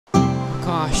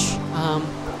gosh.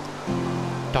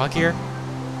 Dog ear?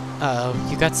 Uh-oh,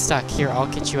 you got stuck. Here, I'll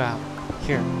get you out.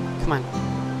 Here, come on.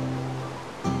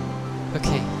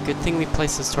 Okay, good thing we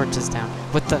placed those torches down.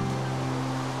 What the?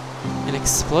 An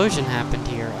explosion happened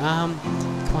here.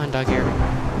 Come on, dog ear.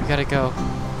 We gotta go.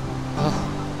 Oh,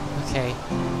 okay.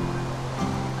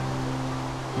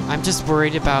 I'm just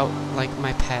worried about, like,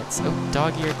 my pets. Oh,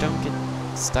 dog ear, don't get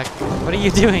stuck. What are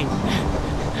you doing?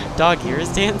 Dog ear is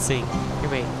dancing. Here,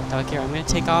 wait. Dog ear, I'm gonna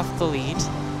take off the lead.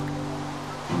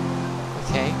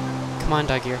 Okay. Come on,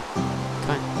 dog ear.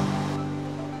 Come on.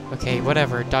 Okay,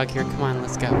 whatever. Dog ear, come on,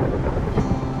 let's go.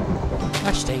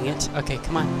 Gosh dang it. Okay,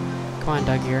 come on. Come on,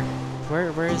 dog ear.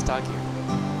 Where is dog ear?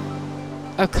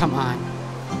 Oh, come on.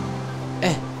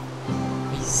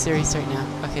 Are you serious right now?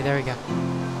 Okay, there we go.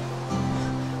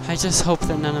 I just hope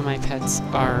that none of my pets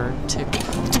are too...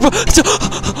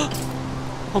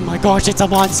 Oh my gosh, it's a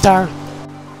monster!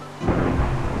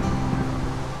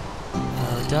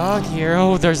 Oh, dog here.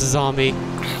 Oh, there's a zombie.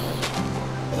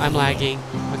 I'm lagging.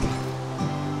 Okay.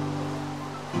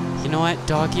 You know what,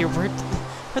 dog ear? Where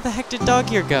the heck did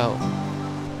dog ear go?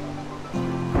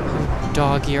 Oh,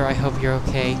 dog ear, I hope you're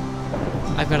okay.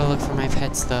 I've got to look for my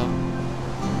pets, though.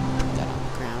 Put that on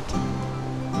the ground.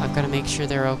 I've got to make sure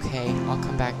they're okay. I'll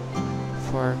come back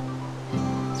for...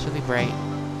 It's really bright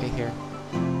right here.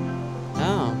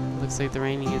 Oh, looks like the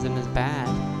raining isn't as bad.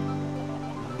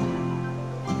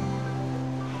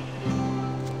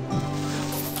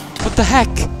 What the heck?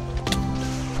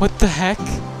 What the heck?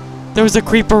 There was a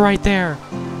creeper right there.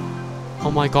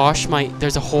 Oh my gosh,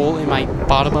 there's a hole in my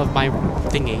bottom of my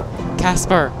thingy.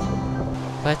 Casper,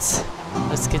 let's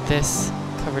get this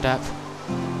covered up.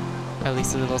 At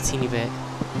least a little teeny bit.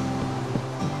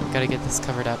 Gotta get this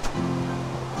covered up.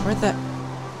 Where the...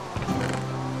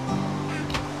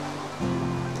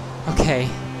 Okay,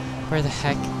 where the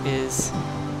heck is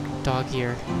dog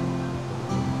ear?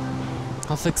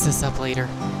 I'll fix this up later.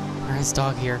 Where is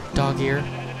dog ear? Dog ear?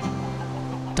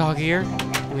 Dog ear?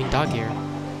 I mean dog ear.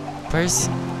 Where's...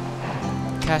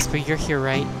 Casper, you're here,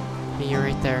 right? Yeah, you're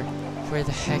right there. Where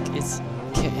the heck is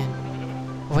Kitten?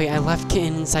 Wait, I left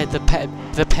Kitten inside the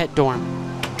pet dorm.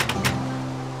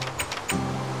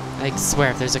 I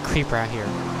swear, there's a creeper out here.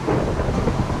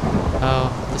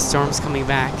 Oh, the storm's coming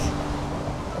back.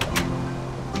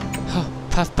 Oh,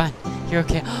 Puff Bun, you're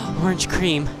okay. Orange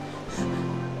cream.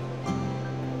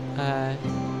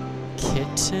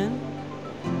 Kitten?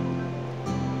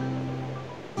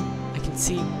 I can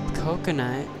see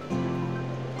coconut.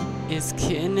 Is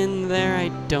Kitten in there? I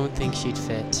don't think she'd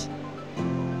fit.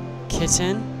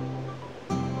 Kitten?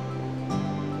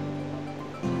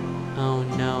 Oh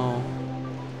no.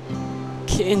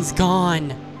 Kitten's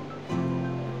gone!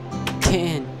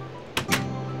 Kitten!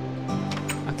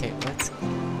 Okay,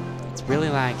 it's really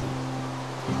laggy.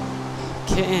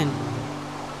 Kitten!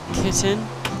 Kitten?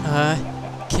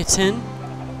 Kitten?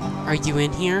 Are you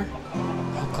in here?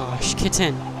 Oh gosh,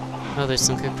 Kitten! Oh, there's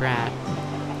some cooked rat.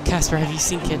 Casper, have you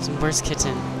seen Kitten? Where's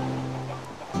Kitten?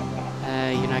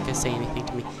 You're not gonna say anything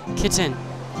to me. Kitten!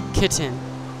 Kitten!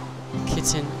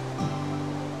 Kitten!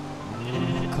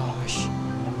 Oh gosh.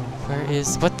 Where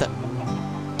is... What the...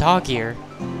 Dog ear?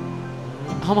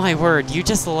 Oh my word, you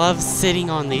just love sitting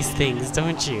on these things,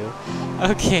 don't you?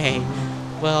 Okay.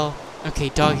 Well, okay,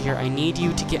 dog ear, I need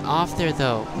you to get off there,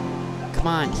 though. Come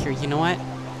on, here, you know what?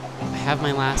 I have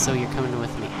my lasso, you're coming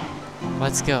with me.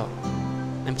 Let's go.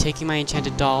 I'm taking my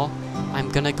enchanted doll. I'm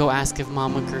gonna go ask if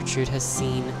Mama Gertrude has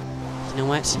seen... You know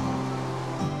what?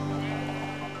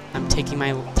 I'm taking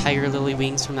my tiger lily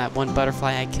wings from that one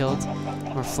butterfly I killed.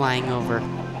 We're flying over.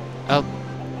 Oh.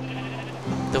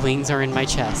 The wings are in my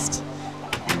chest.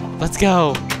 Let's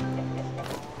go!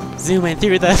 Zooming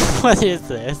through the... What is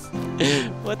this?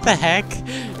 What the heck?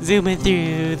 Zooming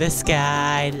through the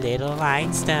sky, little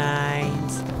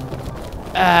Einsteins.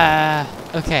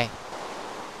 Okay.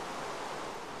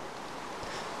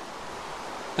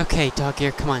 Okay, dog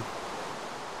ear, come on.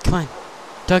 Come on.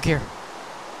 Dog ear.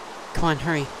 Come on,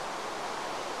 hurry.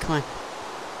 Come on.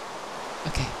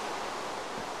 Okay.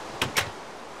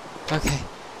 Okay.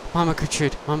 Mama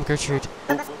Gertrude. Mama Gertrude.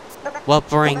 What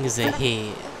brings it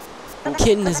here?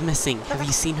 Kitten is missing. Have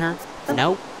you seen her?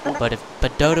 Nope. But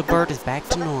Dodo Bird is back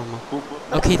to normal.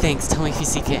 Okay, thanks. Tell me if you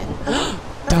see Kitten.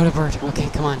 Dodo Bird. Okay,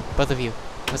 come on. Both of you.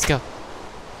 Let's go.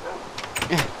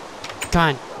 Come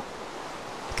on.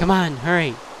 Come on,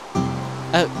 hurry.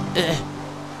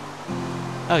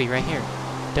 Oh, you're right here.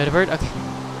 Dodo Bird? Okay.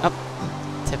 Up.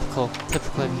 Typical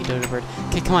of you, Dodo Bird.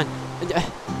 Okay, come on.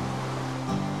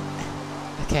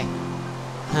 Okay.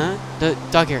 Huh?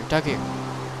 Dog ear. Okay.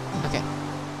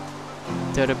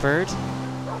 Dodo Bird.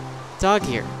 Dog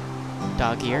ear.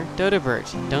 Dog ear, Dodo bird.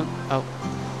 Don't. Oh.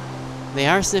 They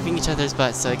are sniffing each other's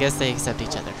butts, so I guess they accept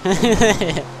each other.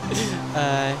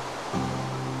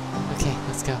 Okay,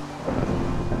 let's go.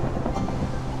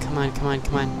 Come on, come on,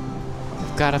 come on.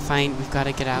 We've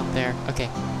gotta get out there. Okay.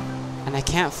 And I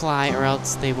can't fly or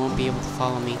else they won't be able to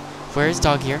follow me. Where's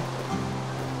Dog ear?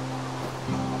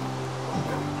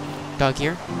 Dog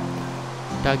ear?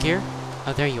 Dog ear?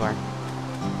 Oh, there you are.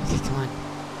 Okay, come on.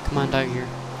 Come on, Dog ear.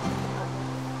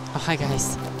 Oh, hi,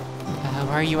 guys.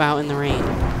 Why are you out in the rain?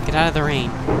 Get out of the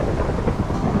rain.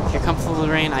 If you're comfortable with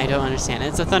the rain, I don't understand.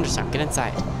 It's a thunderstorm. Get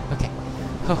inside. Okay.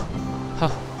 Oh,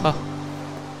 oh,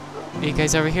 oh. Are you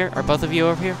guys over here? Are both of you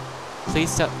over here? Please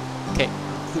stop. Okay.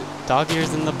 Dog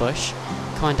ear's in the bush.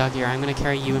 Come on, Dog ear. I'm gonna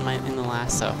carry you in the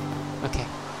lasso. Okay.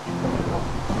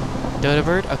 Dodo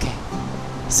bird? Okay.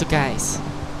 So, guys.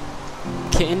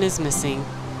 Kitten is missing.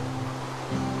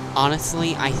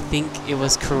 Honestly, I think it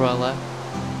was Cruella.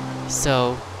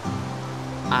 So,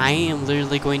 I am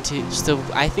literally going to... So,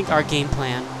 I think our game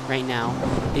plan right now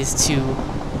is to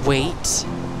wait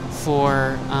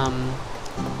for,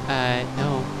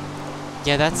 no.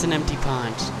 Yeah, that's an empty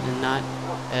pond, and not,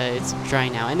 it's dry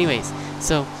now. Anyways,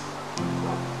 so...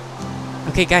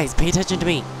 Okay, guys, pay attention to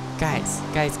me. Guys.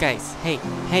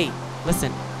 Hey,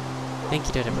 listen. Thank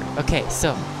you, Dodo bird. Okay,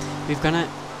 so, we're gonna...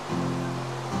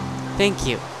 Thank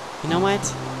you. You know what?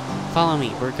 Follow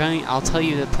me. I'll tell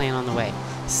you the plan on the way.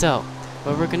 So,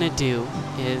 what we're gonna do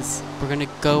is we're gonna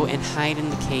go and hide in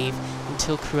the cave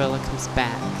until Cruella comes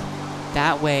back.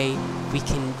 That way, we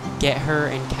can get her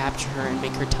and capture her and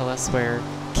make her tell us where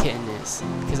Kitten is.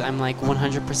 Because I'm like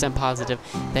 100% positive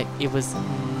that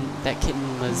that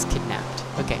Kitten was kidnapped.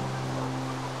 Okay.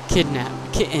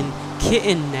 Kitten-knapped.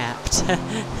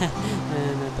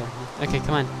 Okay,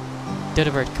 come on.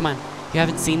 Dodo bird, come on. You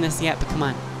haven't seen this yet, but come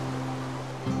on.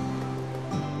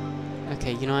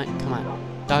 Okay, you know what? Come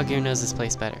on. Dog ear knows this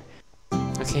place better.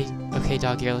 Okay,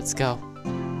 Dog ear, let's go.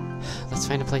 Let's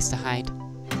find a place to hide.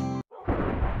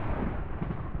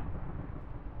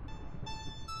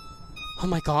 Oh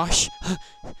my gosh!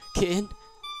 Kitten?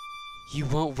 You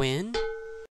won't win?